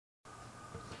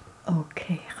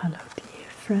Okay, hello dear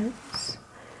friends.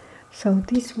 So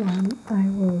this one I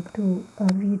will do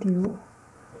a video.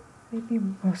 Maybe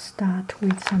we'll start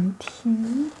with some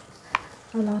tea.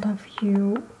 A lot of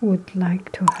you would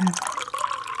like to have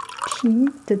tea.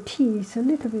 The tea is a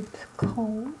little bit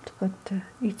cold, but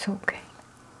it's okay.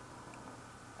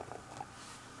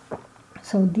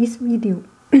 So this video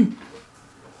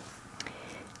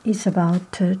is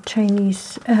about not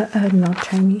Chinese,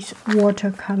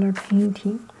 watercolor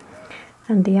painting.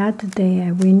 And the other day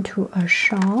I went to a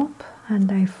shop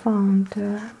and I found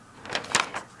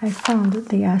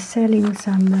they are selling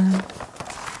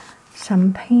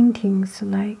some paintings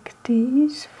like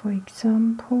this. For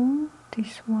example,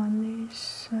 this one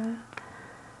is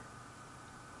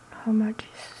how much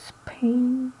is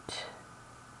paint?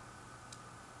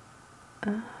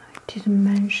 It didn't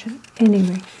mention.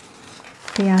 Anyway,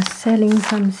 they are selling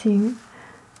something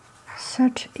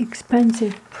such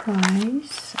expensive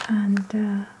price,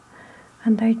 and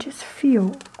I just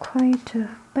feel quite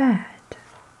bad.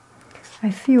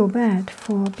 I feel bad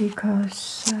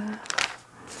because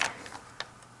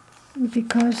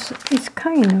it's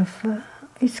kind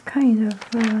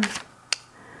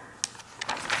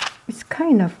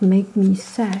of make me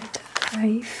sad.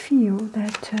 I feel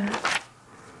that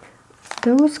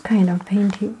those kind of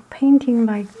painting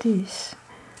like this,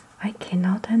 I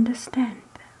cannot understand.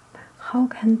 How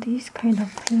can this kind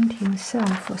of painting sell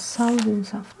for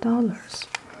thousands of dollars?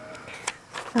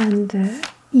 And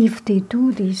if they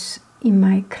do this in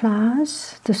my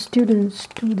class, the students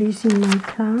do this in my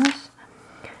class,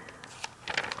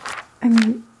 I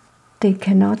mean, they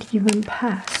cannot even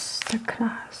pass the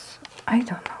class. I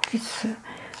don't know.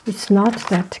 It's not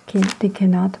that they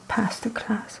cannot pass the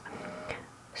class.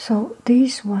 So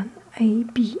this one,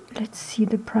 AB, let's see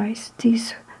the price.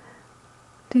 This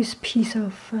piece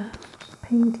of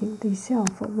painting they sell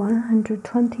for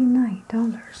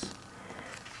 $129,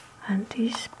 and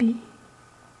this B,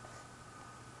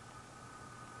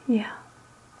 yeah,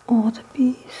 all the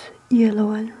B's,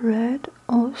 yellow and red,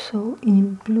 also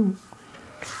in blue,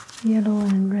 yellow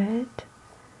and red,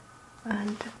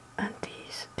 and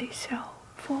these they sell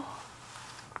for.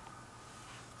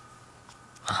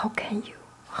 How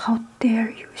dare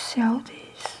you sell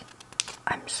this?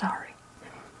 I'm sorry.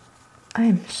 I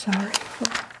am sorry for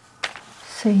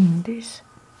saying this.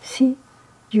 See,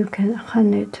 you can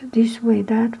hand it this way,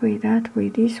 that way,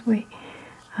 this way,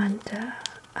 and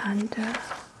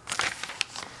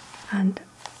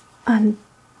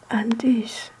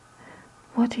this.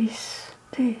 What is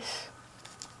this?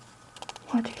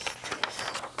 What is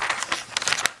this?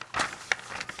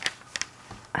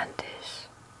 And this.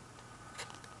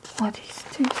 What is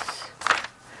this?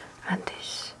 And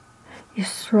this. You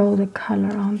throw the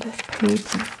color on the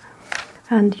paper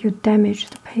and you damage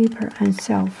the paper and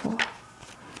sell for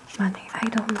money. I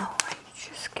don't know. I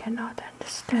just cannot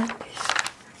understand this.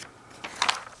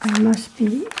 I must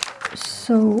be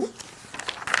so.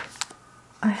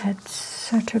 I had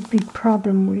such a big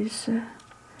problem with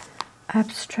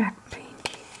abstract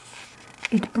painting.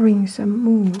 It brings a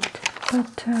mood,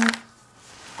 but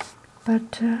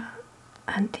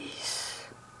and this.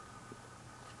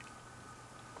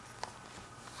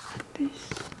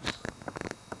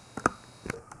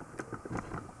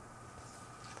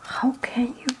 How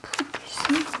can you put this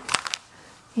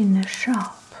in a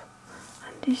shop?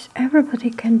 And this,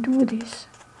 everybody can do this.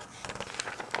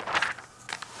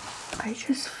 I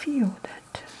just feel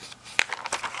that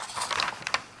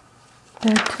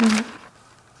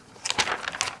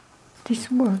this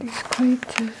world is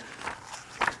quite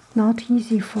not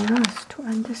easy for us to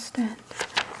understand.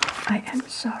 I am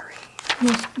sorry. It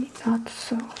must be not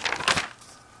so.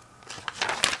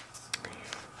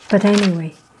 But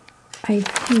anyway, I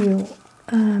feel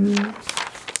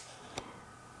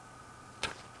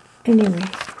anyway,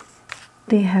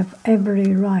 they have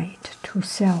every right to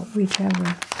sell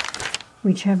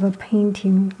whichever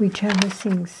painting, whichever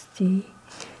things they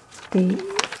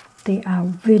are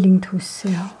willing to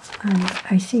sell. And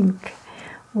I think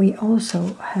we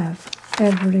also have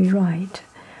every right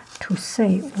to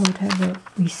say whatever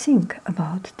we think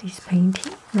about this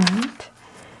painting, right?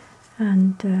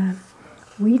 And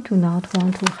we do not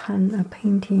want to hang a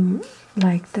painting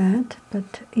like that,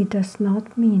 but it does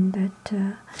not mean that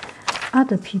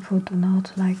other people do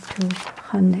not like to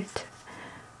hang it.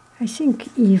 I think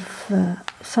if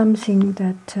something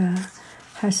that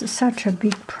has such a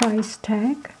big price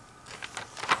tag,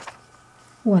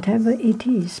 whatever it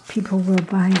is, people will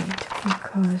buy it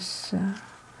because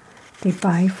they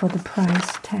buy for the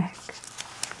price tag.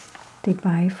 They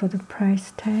buy for the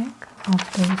price tag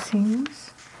of those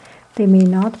things. They may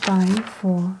not buy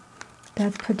for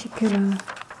that particular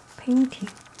painting,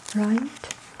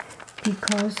 right?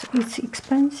 Because it's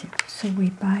expensive, so we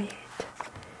buy it.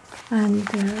 And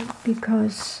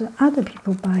because other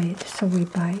people buy it, so we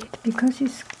buy it. Because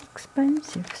it's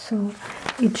expensive, so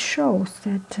it shows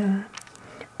that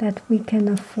that we can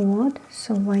afford,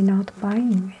 so why not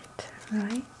buying it,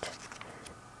 right?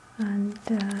 And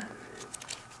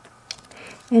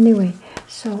anyway,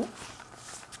 so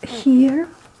here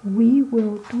we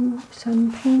will do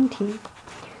some painting,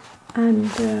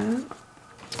 and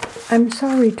I'm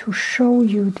sorry to show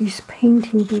you this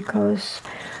painting because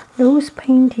those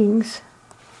paintings,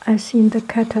 as in the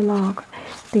catalog,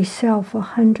 they sell for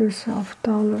hundreds of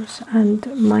dollars, and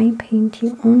my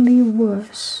painting only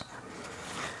was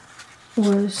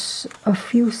a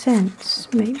few cents,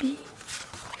 maybe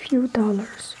a few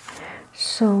dollars.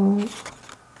 So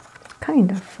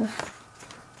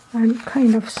I'm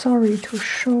kind of sorry to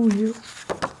show you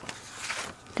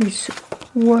these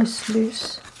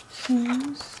worthless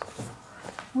things.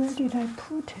 Where did I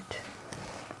put it?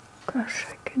 Gosh,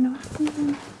 I cannot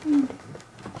even find it.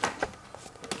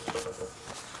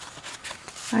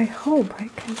 I hope I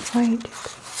can find it,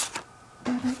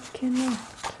 but I cannot.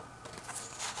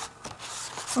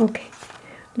 Okay,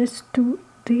 let's do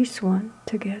this one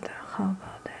together. How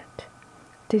about that?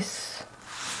 This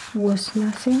was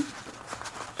nothing.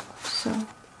 So,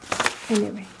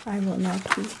 anyway, I will not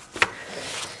be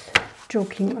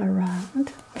joking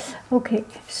around. Okay,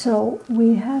 so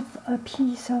we have a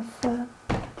piece of,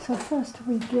 so first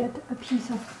we get a piece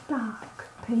of dark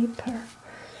paper.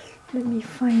 Let me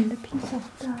find a piece of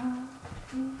dark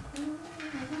paper.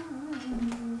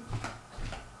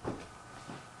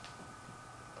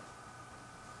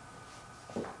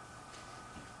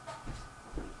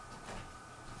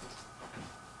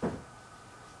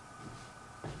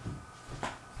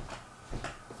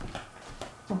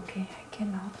 Okay, I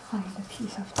cannot find a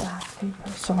piece of dark paper,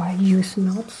 so I use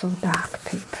not so dark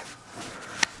paper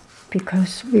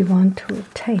because we want to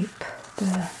tape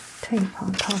the tape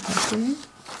on top of it.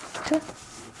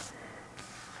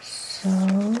 So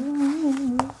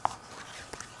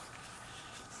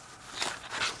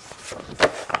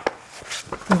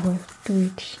we will do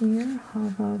it here. How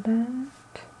about that?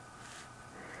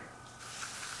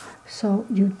 So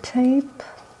you tape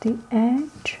the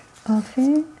edge of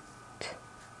it.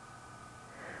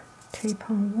 Tape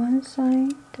on one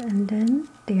side and then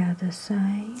the other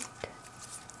side.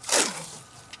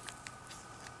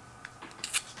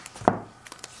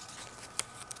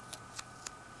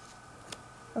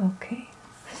 Okay,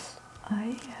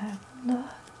 I have learned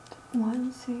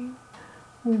one thing.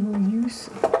 We will use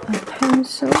a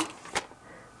pencil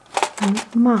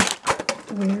and mark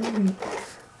where we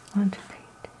want to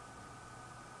paint.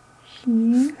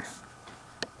 Here,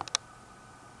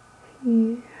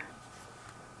 here,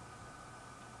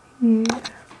 here,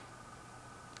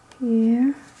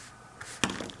 here.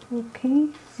 Okay,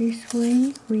 this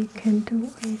way we can do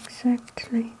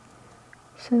exactly.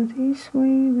 So this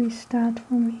way we start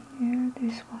from here,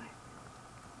 this way.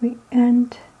 We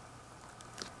end.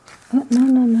 Oh, no.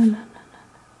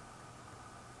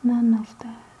 None of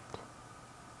that.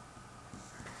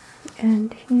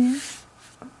 And here.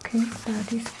 Okay,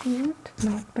 that is good,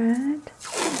 not bad.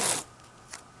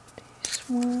 This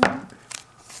one.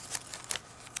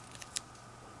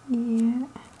 Yeah.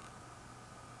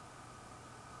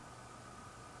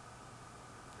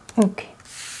 Okay.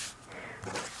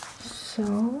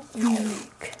 So we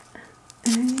make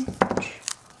edge.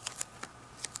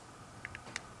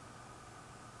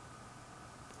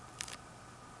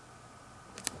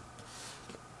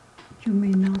 You may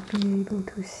not be able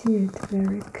to see it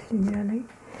very clearly,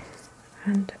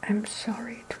 and I'm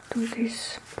sorry to do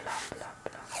this blah blah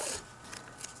blah.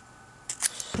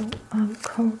 So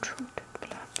uncultured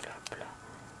blah blah blah.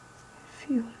 I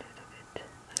feel a little bit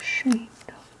ashamed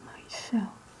of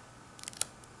myself.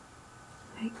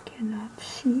 I cannot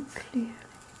see clearly.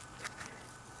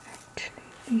 Actually,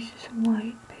 this is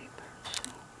white paper,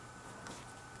 so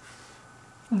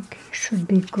okay, should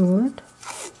be good.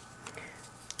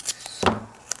 So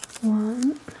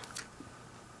one,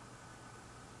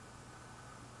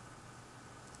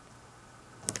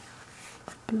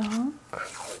 a block,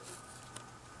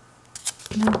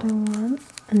 another one,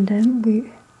 and then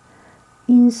we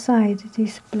inside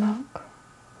this block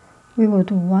we will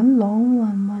do one long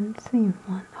one, one thin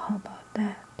one. How about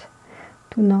that?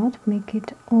 Do not make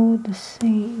it all the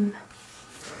same.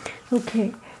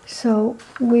 Okay, so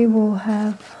we will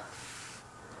have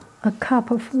a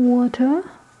cup of water,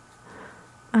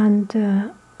 and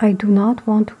I do not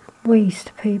want to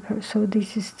waste paper, so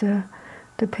this is the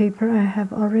the paper I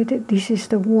have already, this is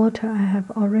the water I have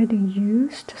already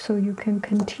used, so you can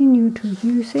continue to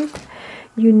use it.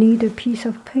 You need a piece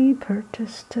of paper,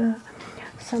 just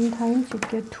sometimes you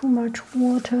get too much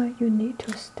water, you need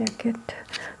to stack it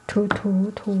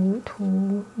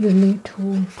you need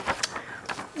to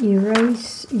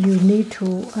erase, you need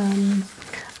to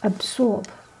absorb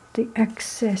the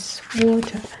excess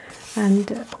water.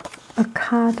 And a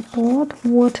cardboard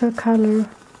watercolor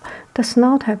does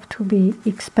not have to be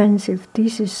expensive.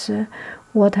 This is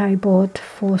what I bought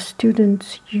for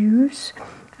students' use,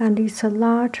 and it's a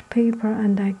large paper,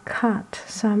 and I cut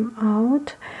some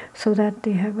out so that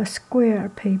they have a square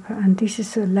paper, and this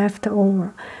is a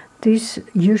leftover. This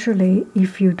usually,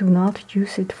 if you do not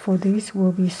use it for this,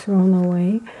 will be thrown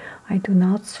away. I do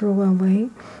not throw away.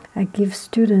 I give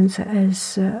students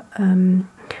as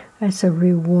a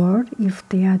reward if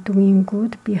they are doing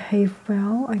good, behave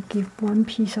well. I give one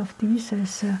piece of this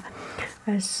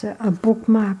as a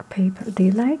bookmark paper. They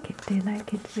like it. They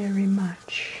like it very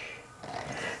much.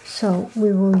 So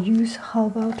we will use. How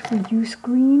about we use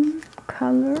green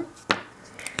color?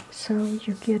 So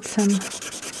you get some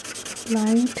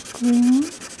light green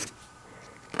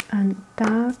and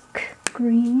dark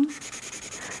green.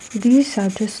 These are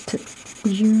just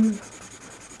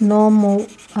normal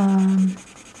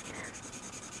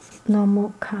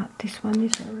card. This one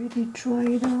is already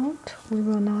dried out. We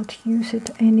will not use it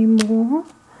anymore.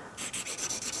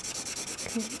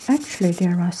 Okay. Actually,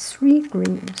 there are 3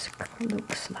 greens,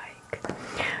 looks like.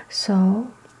 So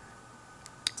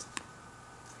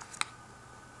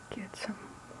get some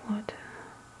water,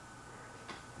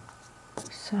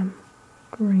 some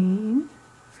green,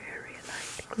 very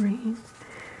light green.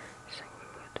 So we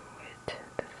will do it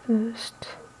the first.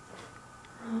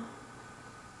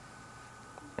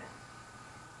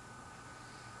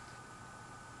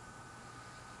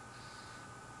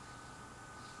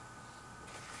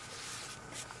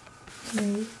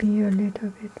 Maybe a little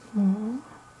bit more,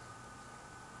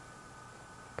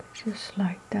 just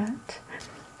like that,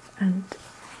 and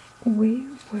we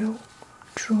will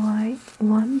dry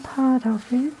one part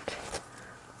of it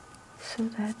so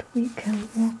that we can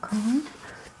work on.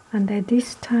 And at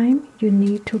this time you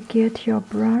need to get your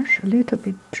brush a little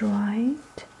bit dried,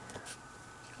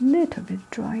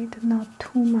 not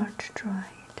too much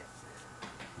dried.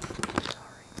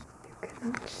 Sorry, you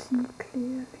cannot see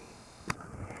clearly.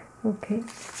 Okay,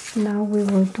 now we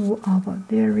will do our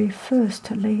very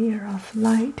first layer of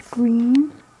light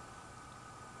green.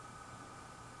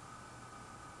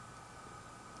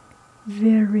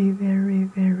 Very, very,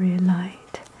 very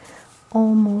light,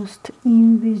 almost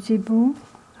invisible.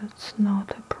 That's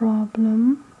not a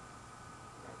problem.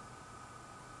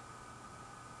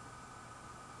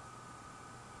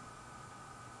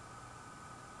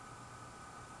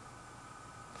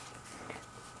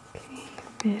 Okay,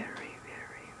 very,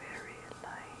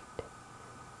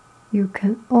 you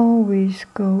can always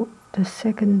go the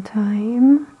second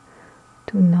time.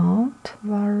 Do not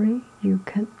worry, you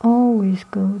can always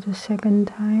go the second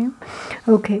time.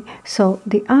 Okay, so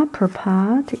the upper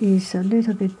part is a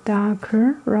little bit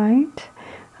darker, right?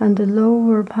 And the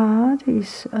lower part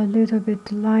is a little bit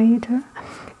lighter.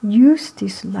 Use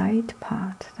this light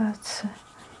part. That's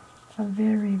a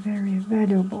very, very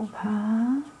valuable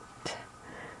part.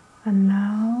 And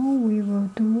now we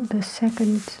will do the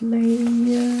second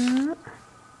layer.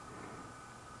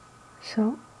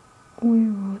 So we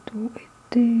will do it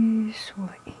this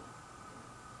way.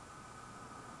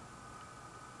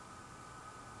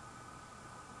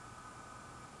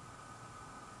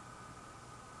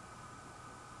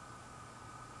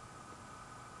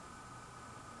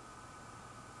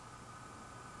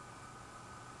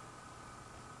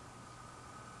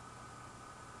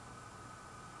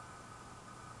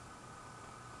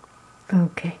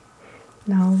 Okay,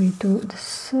 now we do the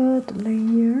third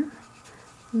layer,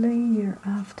 layer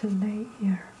after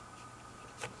layer.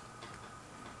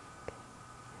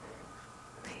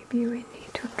 Maybe we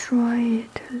need to dry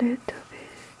it a little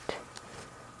bit.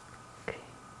 Okay.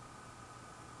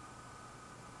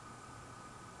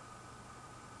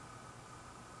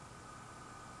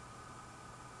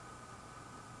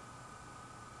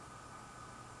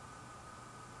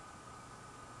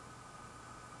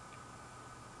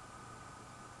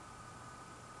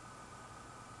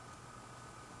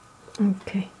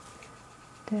 Okay,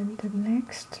 then the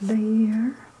next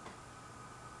layer.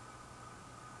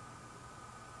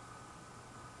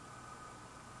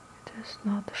 It does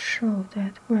not show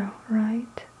that well,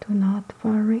 right? Do not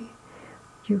worry.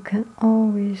 You can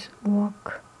always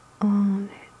work on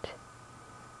it.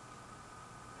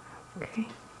 Okay.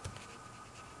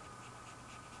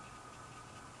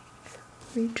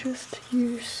 we just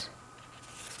use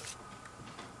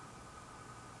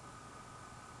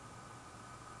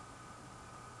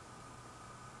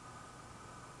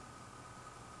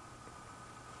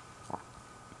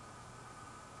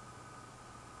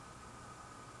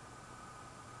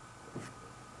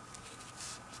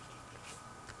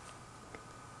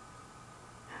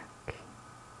okay.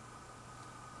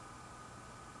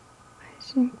 I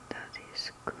think that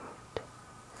is good.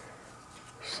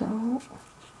 So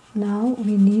now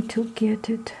we need to get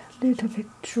it a little bit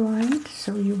dried.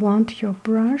 So you want your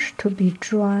brush to be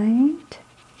dried.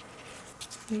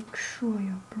 Make sure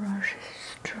your brush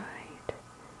is dried.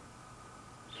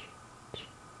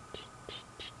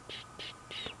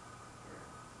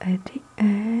 At the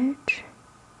edge,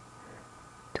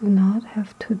 do not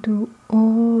have to do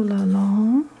all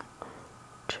along.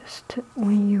 Just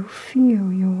when you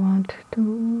feel you want to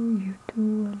do, you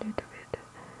do a little bit.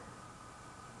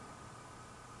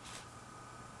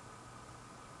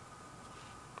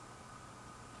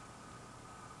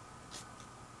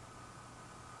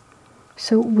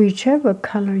 So whichever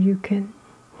color you can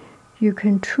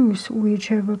choose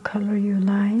whichever color you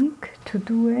like to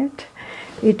do it.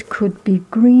 It could be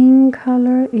green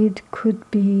color, it could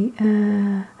be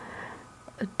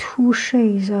 2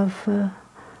 shades of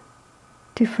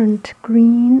different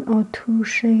green or 2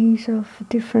 shades of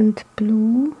different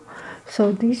blue.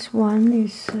 So this one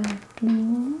is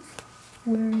blue.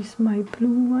 Where is my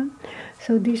blue one?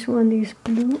 So this one is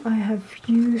blue. I have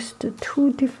used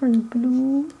 2 different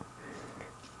blue.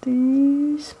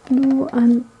 This blue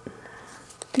and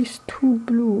these 2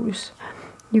 blues.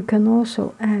 You can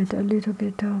also add a little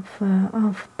bit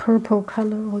of purple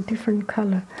color or different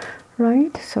color,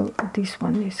 right? So this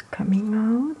one is coming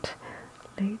out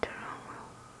later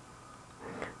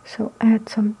on. So add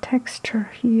some texture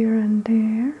here and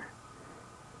there.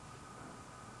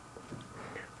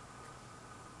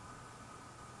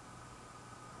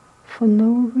 For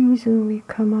no reason we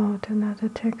come out another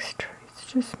texture. It's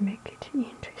just make it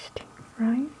interesting,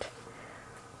 right?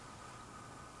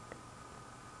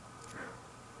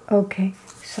 Okay,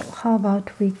 so how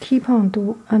about we keep on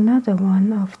do another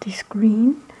one of this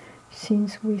green,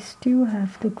 since we still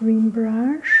have the green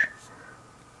brush.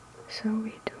 So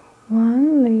we do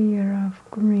 1 layer of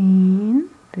green,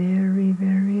 very,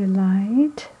 very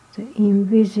light, the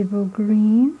invisible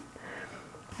green.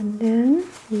 And then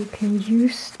we can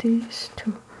use this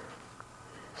to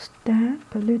stab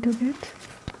a little bit.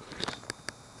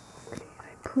 Okay,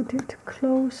 I put it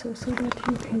closer so that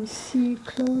you can see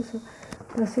closer.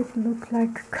 Does it look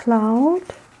like cloud,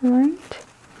 right?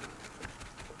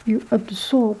 You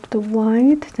absorb the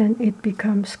white, then it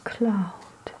becomes cloud.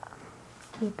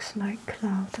 Looks like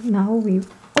cloud. Now we,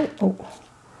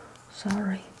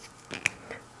 sorry.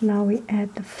 Now we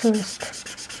add the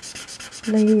first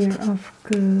layer of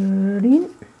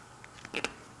green.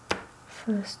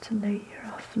 First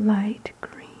layer of light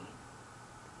green.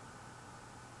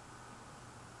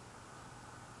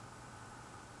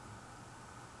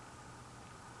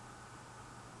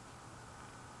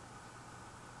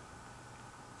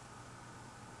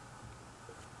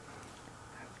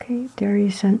 Okay, there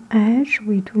is an edge.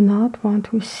 We do not want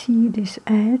to see this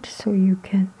edge, so you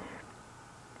can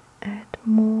add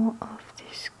more of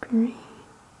this green.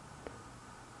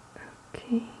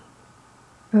 Okay.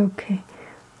 Okay,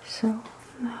 so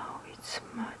now it's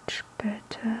much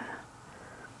better.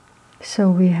 So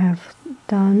we have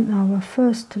done our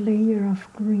first layer of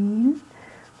green,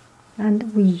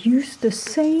 and we use the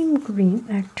same green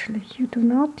actually. You do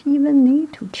not even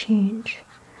need to change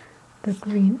the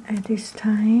green at this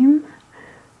time.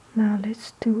 Now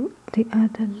let's do the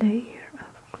other layer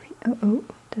of green.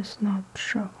 Does not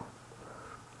show.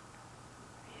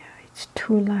 Yeah, it's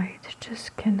too light,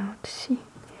 just cannot see.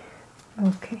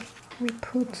 Okay, we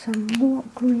put some more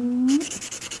green.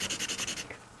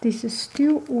 This is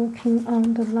still working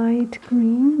on the light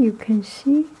green, you can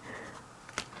see.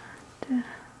 And,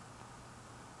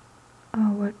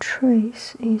 our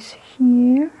trace is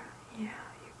here. Yeah,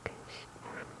 you can see.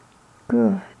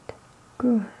 Good,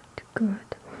 good,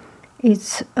 good.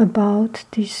 It's about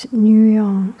this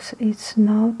nuance. It's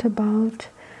not about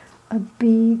a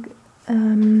big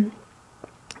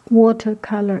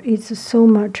watercolor. It's so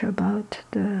much about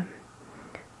the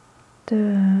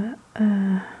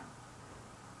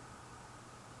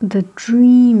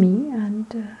dreamy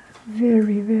and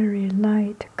very, very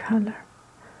light color.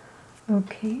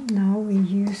 Okay, now we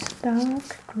use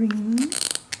dark green,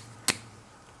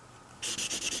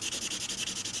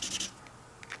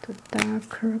 the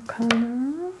darker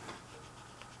color.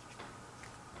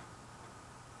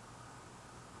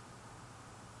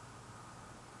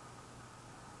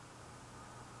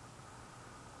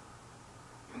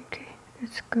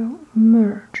 go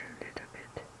merge a little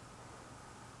bit.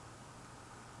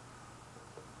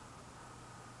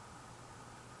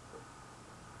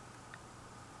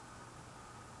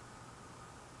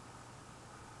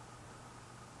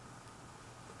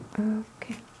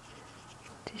 Okay,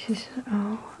 this is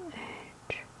our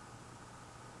edge.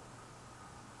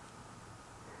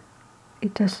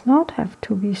 It does not have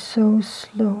to be so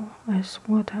slow as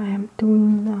what I am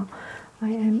doing now. I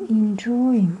am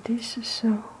enjoying this,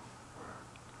 so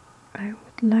I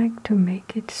would like to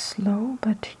make it slow,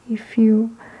 but if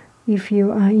you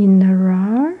are in a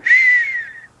rush,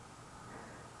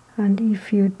 and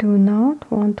if you do not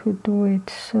want to do it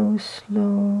so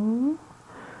slow,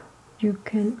 you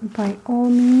can by all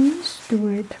means do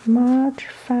it much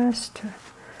faster,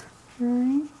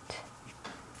 right?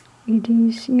 It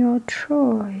is your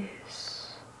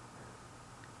choice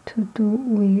to do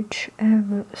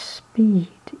whichever speed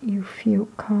you feel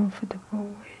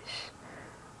comfortable with.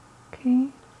 Okay,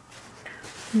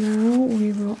 now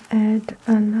we will add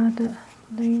another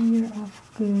layer of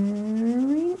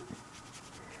green.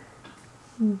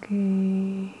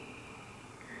 Okay.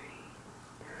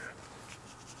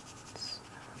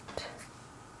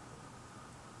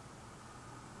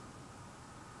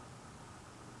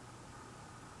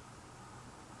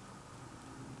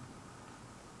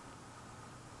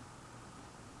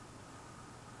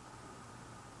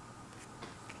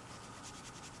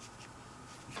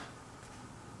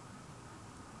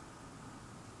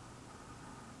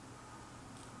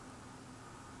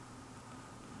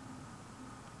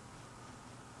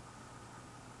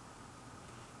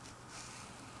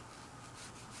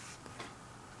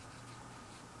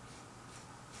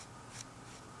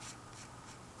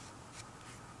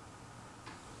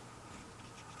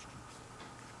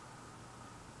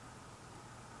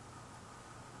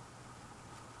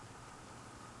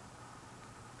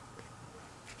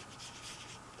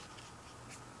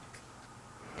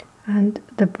 And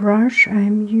the brush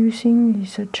I'm using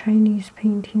is a Chinese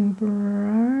painting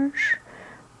brush,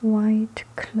 White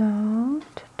Cloud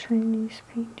Chinese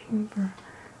painting brush.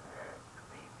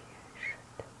 Maybe I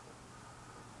should.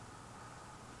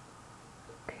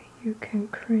 Okay, you can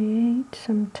create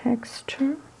some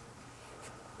texture.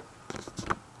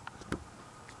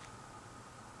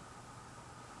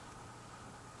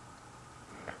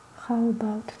 How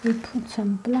about we put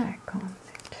some black on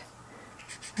it?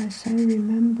 As I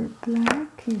remember,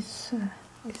 black is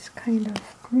kind of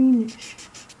greenish.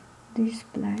 This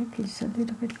black is a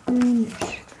little bit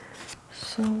greenish,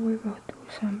 so we will do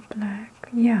some black.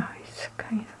 Yeah, it's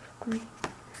kind of green.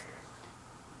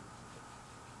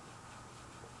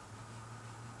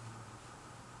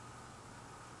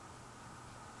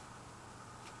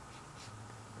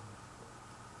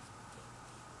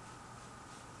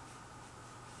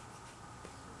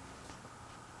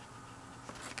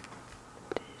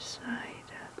 This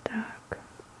side dark.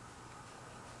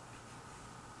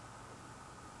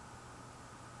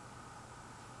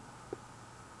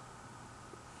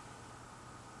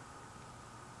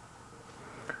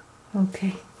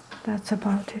 Okay, that's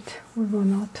about it. We will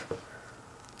not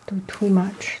do too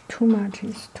much. Too much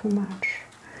is too much.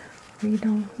 We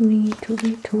don't need to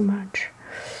be too much.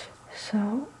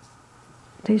 So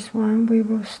this one we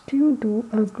will still do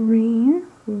a green.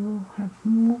 We will have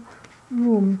more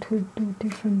room to do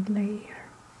different layer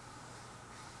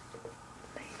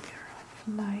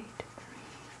of light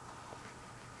green.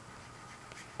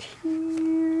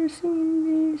 Tears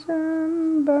in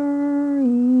December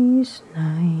is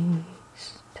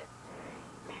nice.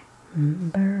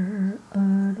 Remember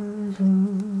others who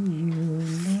you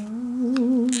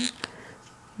love.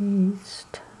 It's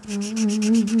time.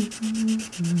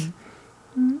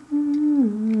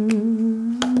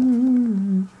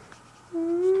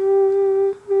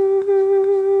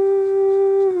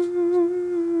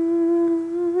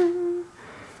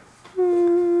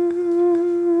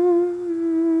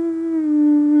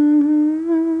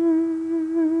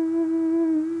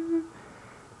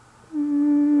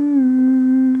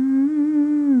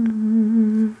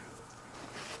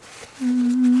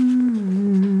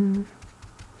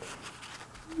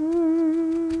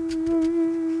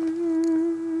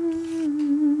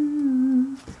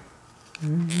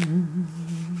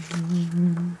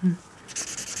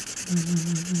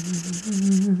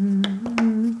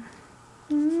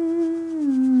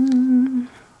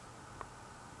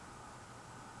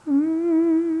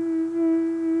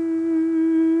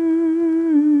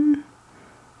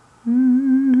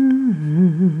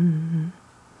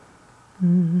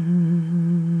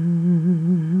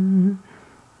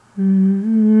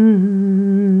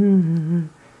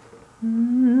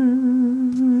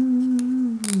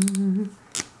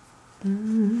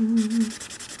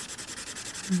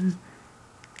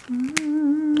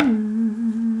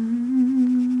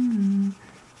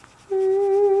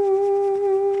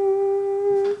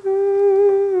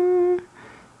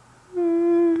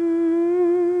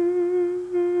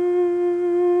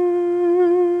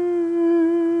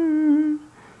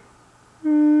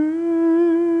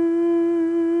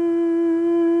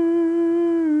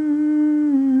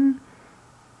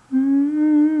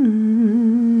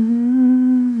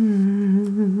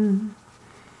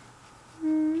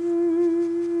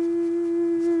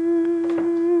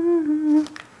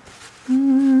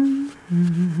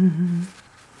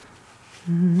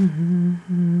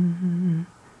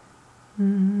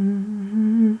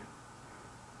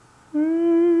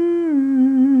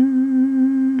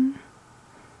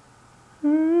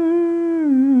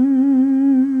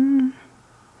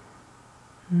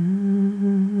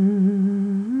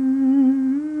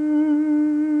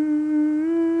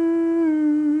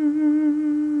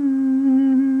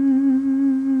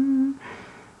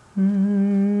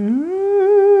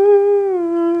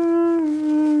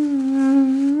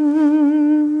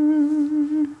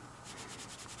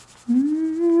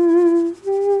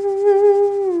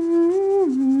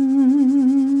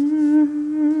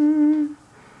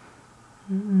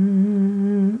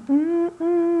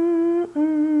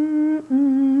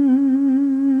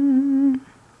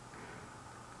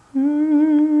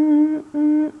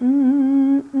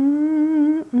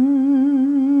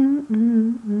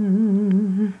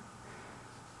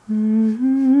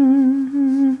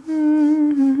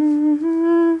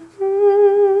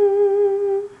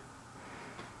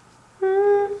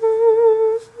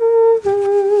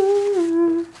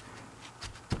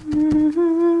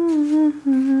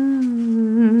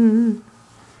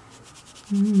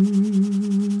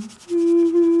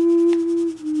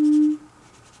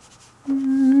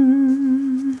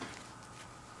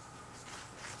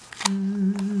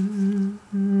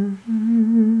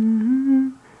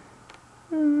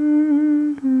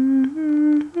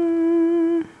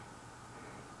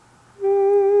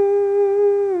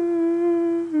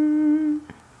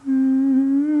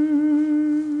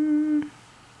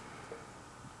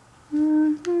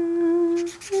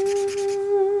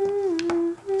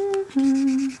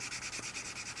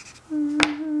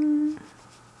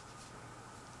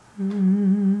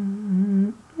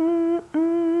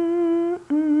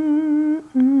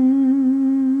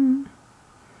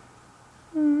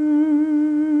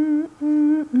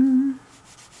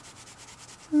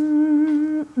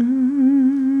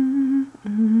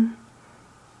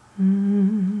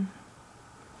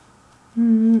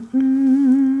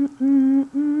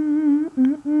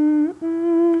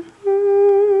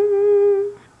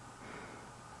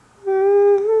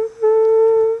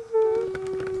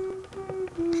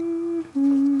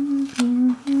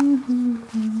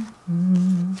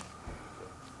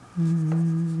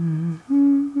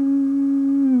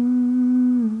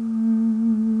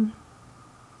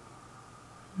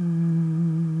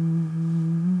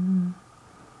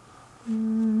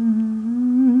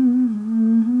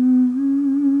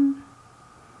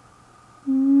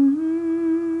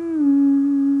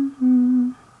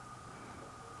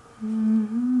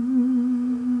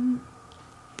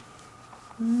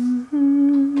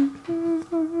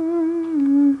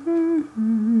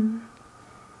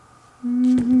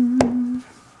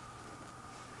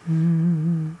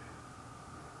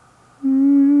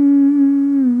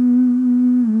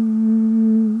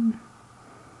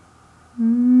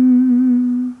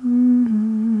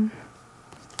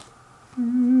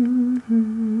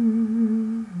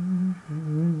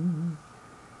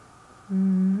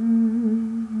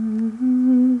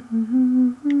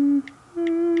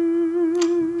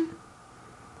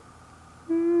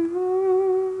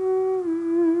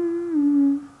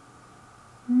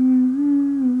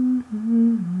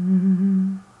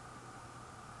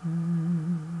 Okay,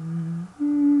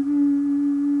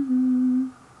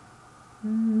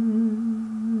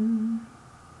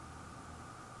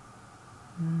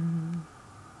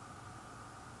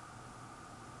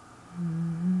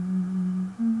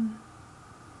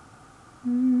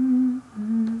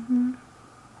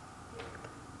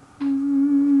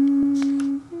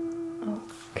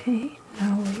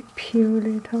 now we peel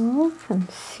it off and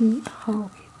see how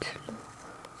it looks.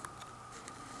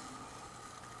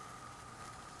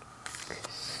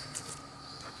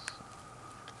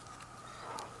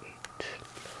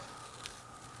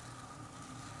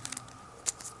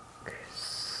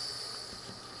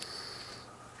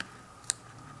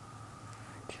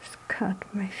 Just cut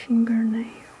my fingernail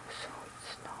so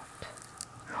it's not.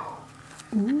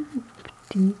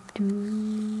 Oop-dee-doo.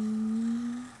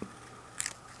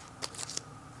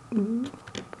 Oop-dee-doo.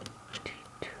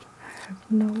 I have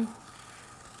no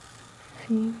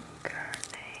fingernail.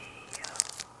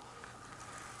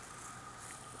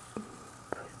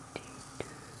 Oop-dee-doo.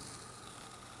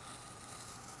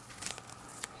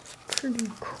 It's pretty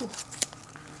cool.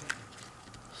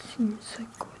 Seems a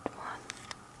good one.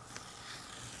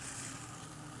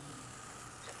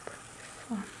 It's pretty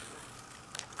fun.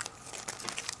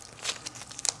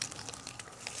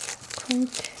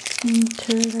 Quite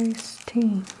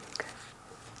interesting.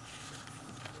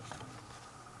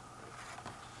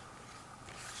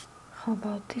 How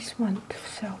about this one to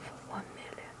sell for 1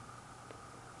 million?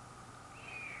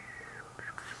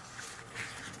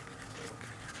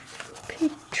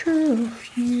 Picture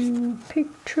of you,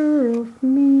 picture of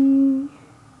me.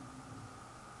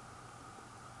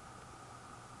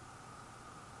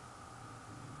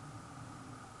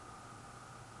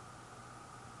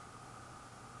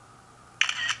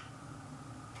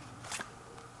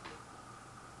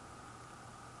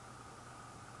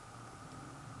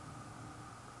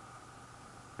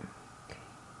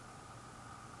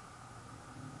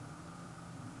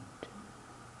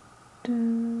 Da,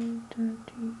 da,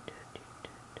 dee, da, dee,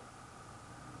 da, da.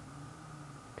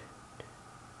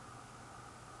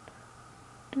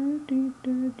 Da, dee,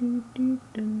 da, dee, dee,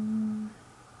 dun.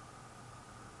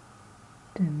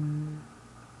 Dun,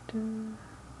 da,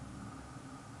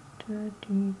 da,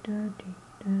 dee, da, dee,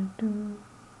 da, dun.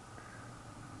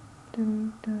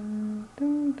 Dun, dun,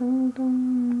 dun, dun,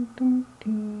 dun, dun,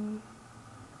 dee.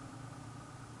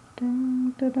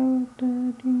 Dun, da, da, da,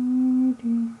 dee,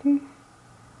 dee, dee.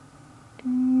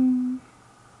 Dee.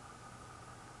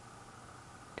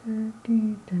 Da,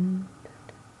 dee, dun.